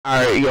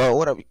All right, yo,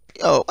 what up,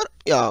 yo, what up,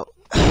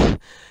 yo?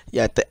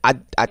 Yeah,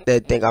 I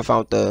did think I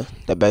found the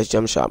best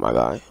jump shot, my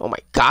guy. Oh my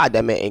God,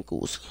 that man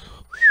ankles,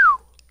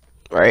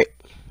 right?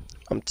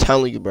 I'm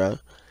telling you, bro.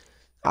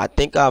 I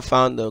think I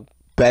found the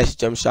best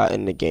jump shot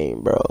in the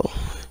game, bro.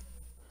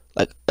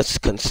 Like it's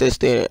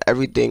consistent,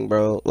 everything,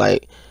 bro.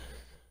 Like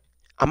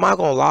I'm not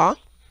gonna lie,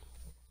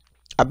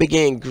 I been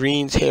getting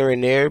greens here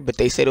and there, but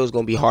they said it was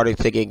gonna be harder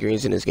to get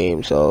greens in this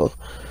game, so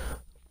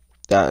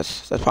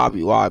that's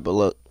probably why. But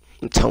look,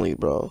 I'm telling you,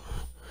 bro,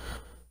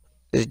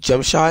 this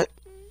jump shot.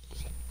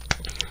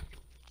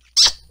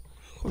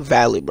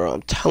 Valley, bro.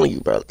 I'm telling you,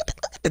 bro. Look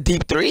at the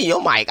deep three. Oh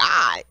my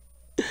God.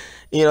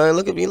 You know, and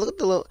look at me. Look at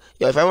the little.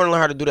 Yo, if I want to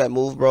learn how to do that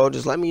move, bro,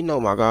 just let me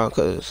know, my God,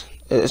 because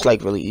it's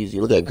like really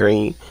easy. Look at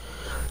green,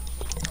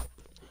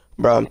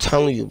 bro. I'm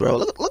telling you, bro.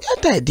 Look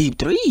at that deep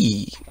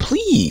three,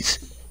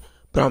 please.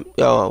 But I'm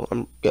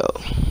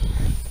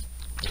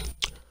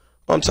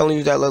telling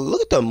you that.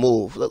 Look at the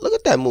move. Look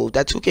at that move.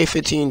 That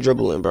 2K15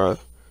 dribbling, bro.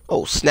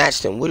 Oh,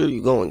 snatched him. Where are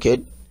you going,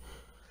 kid?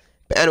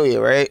 But anyway,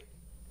 right?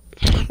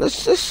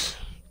 Let's just.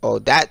 Oh,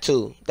 that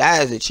too.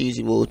 That is a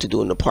cheesy move to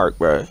do in the park,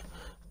 bro.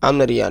 I'm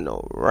letting y'all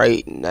know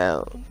right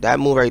now. That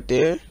move right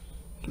there,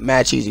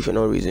 mad cheesy for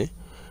no reason.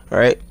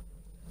 Alright?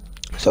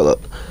 So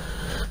look.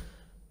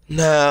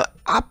 Now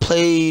I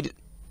played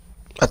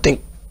I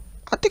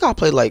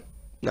played like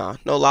no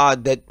lie, I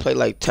did play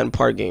like 10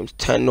 part games.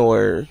 10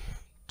 or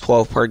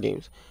 12 part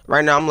games.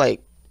 Right now I'm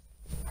like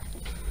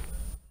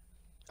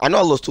I know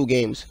I lost 2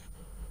 games.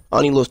 I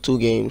only lost 2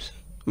 games.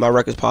 My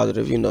record's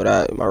positive, you know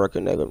that. My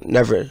record negative.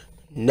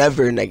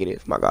 Never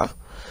negative, my God.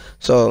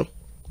 So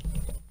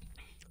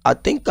I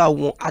think I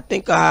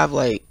have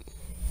like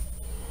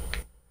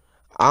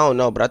I don't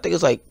know, but I think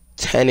it's like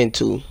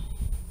 10-2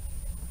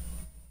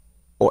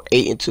 or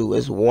 8-2.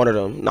 It's one of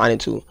them.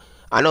 9-2.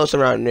 I know it's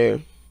around there.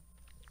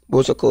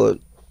 What's it called?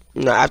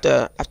 You know,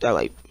 after I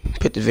like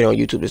put the video on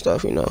YouTube and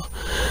stuff, you know,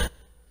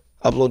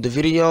 upload the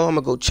video. I'm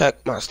gonna go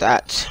check my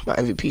stats, my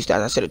MVP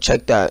stats. I should have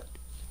checked that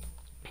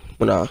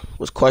when I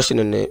was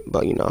questioning it,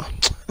 but you know,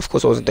 of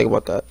course I wasn't thinking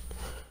about that,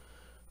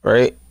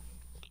 right?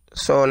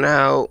 So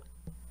now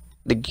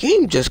the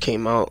game just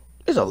came out.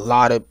 There's a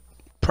lot of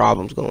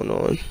problems going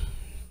on,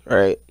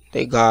 right?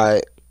 They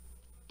got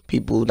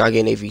people not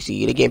getting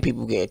AVC. They getting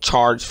people getting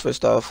charged for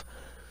stuff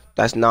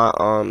that's not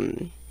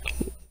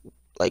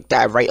like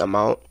that right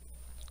amount,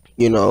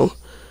 you know.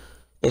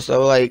 And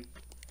so like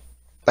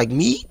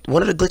me,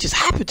 one of the glitches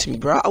happened to me,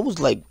 bro. I was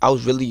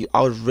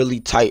really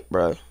tight,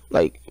 bro.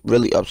 Like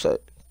really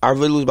upset. I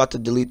really was about to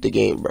delete the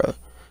game, bro.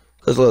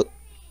 Cause look,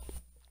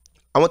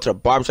 I went to the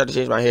barbershop to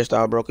change my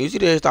hairstyle, bro. Cause you see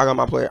the hairstyle on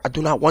my player. I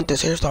do not want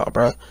this hairstyle,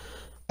 bro.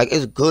 Like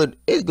it's good.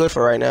 It's good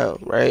for right now,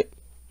 right?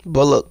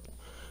 But look,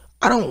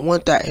 I don't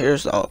want that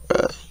hairstyle,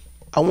 bro.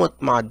 I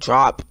want my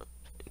drop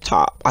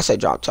top. I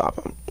said drop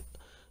top.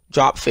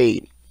 Drop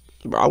fade,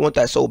 bro. I want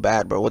that so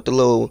bad, bro. With the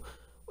little,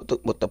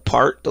 with the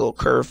part, the little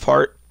curve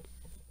part.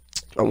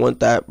 I want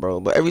that, bro.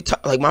 But every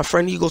time, like my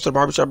friend, he goes to the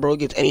barbershop, bro.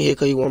 Gets any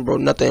haircut he want, bro.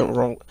 Nothing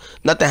wrong.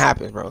 Nothing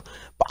happens, bro.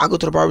 But I go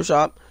to the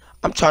barbershop.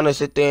 I'm trying to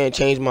sit there and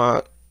change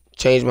my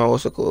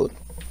what's it called?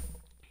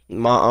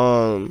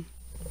 My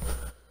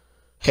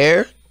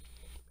hair,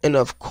 and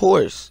of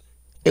course,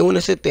 it want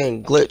to sit there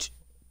and glitch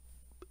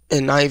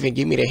and not even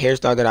give me the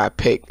hairstyle that I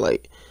picked.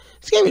 Like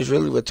this game is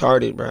really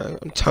retarded, bro.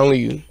 I'm telling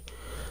you.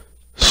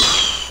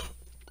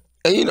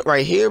 And you know,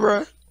 right here,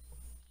 bro.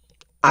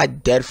 I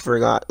dead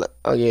forgot. Like,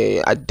 oh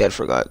yeah, I dead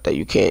forgot that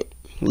you can't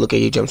look at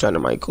your jump shot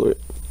in my court.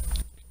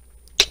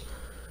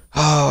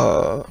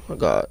 Oh my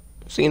God.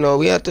 So you know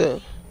we have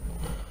to.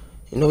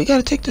 You know we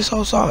gotta take this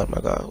outside,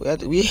 my God.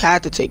 We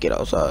had to take it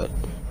outside.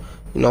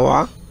 You know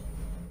why?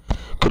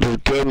 Cause this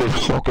game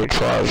is fucking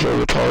trash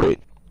and retarded.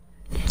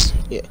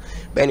 Yeah.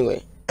 But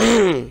anyway,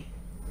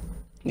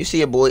 you see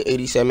your boy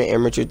 87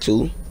 amateur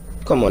 2.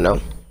 Come on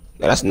now.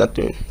 Now that's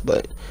nothing,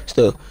 but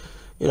still.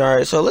 You know,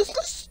 alright, so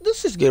let's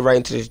just get right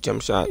into this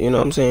jump shot, you know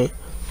what I'm saying?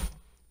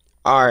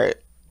 Alright.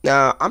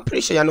 Now I'm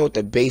pretty sure y'all know what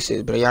the base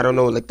is, but y'all don't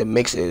know what like the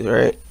mix is,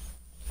 right?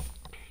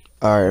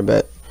 Alright,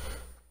 bet.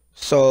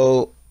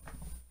 So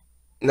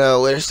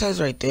now where it says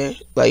right there,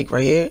 like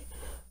right here,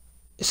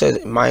 it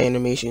says my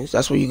animations.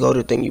 That's where you go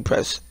to the thing, you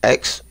press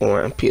X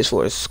on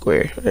PS4 is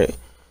square, right?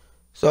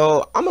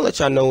 So I'm gonna let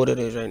y'all know what it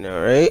is right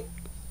now, right?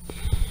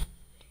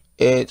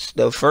 It's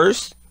the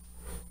first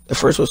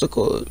what's it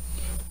called?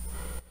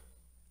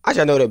 I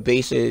just know the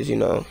base is, you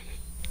know,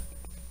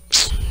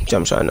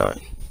 jump shot 9.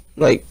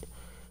 Like,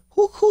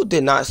 who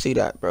did not see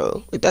that,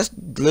 bro? Like that's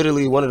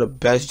literally one of the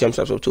best jump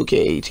shots of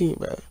 2K18,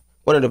 bro.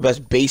 One of the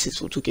best bases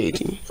for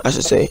 2K18, I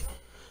should say.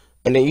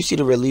 And then you see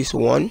the release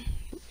 1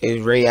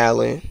 is Ray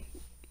Allen,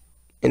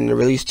 and the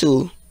release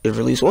 2 is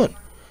release 1.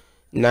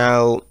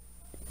 Now,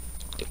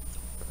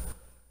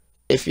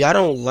 if y'all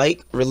don't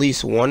like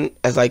release 1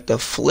 as like the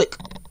flick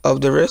of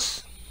the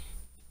wrist,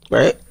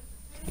 right?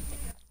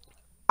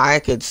 I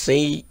could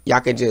say y'all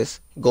could just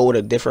go with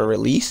a different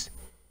release,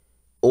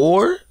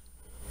 or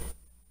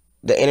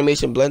the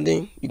animation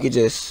blending, you could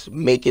just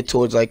make it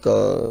towards like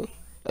a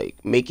like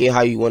make it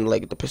how you want,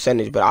 like the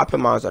percentage. But I put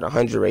mine at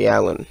 100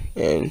 real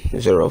and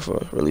 0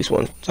 for release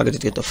 1, so I could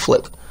just get the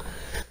flick.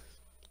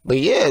 But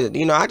yeah,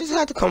 you know, I just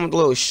had to come with a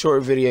little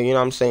short video. You know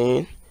what I'm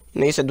saying? You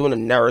know, they said doing a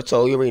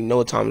Naruto. You already know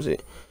what time is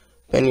it.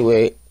 But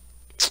anyway,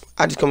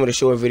 I just come with a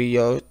short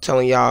video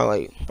telling y'all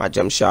like my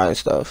jump shot and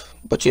stuff.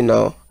 But you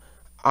know,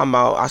 I'm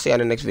out. I'll see you in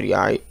the next video.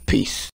 Alright, peace.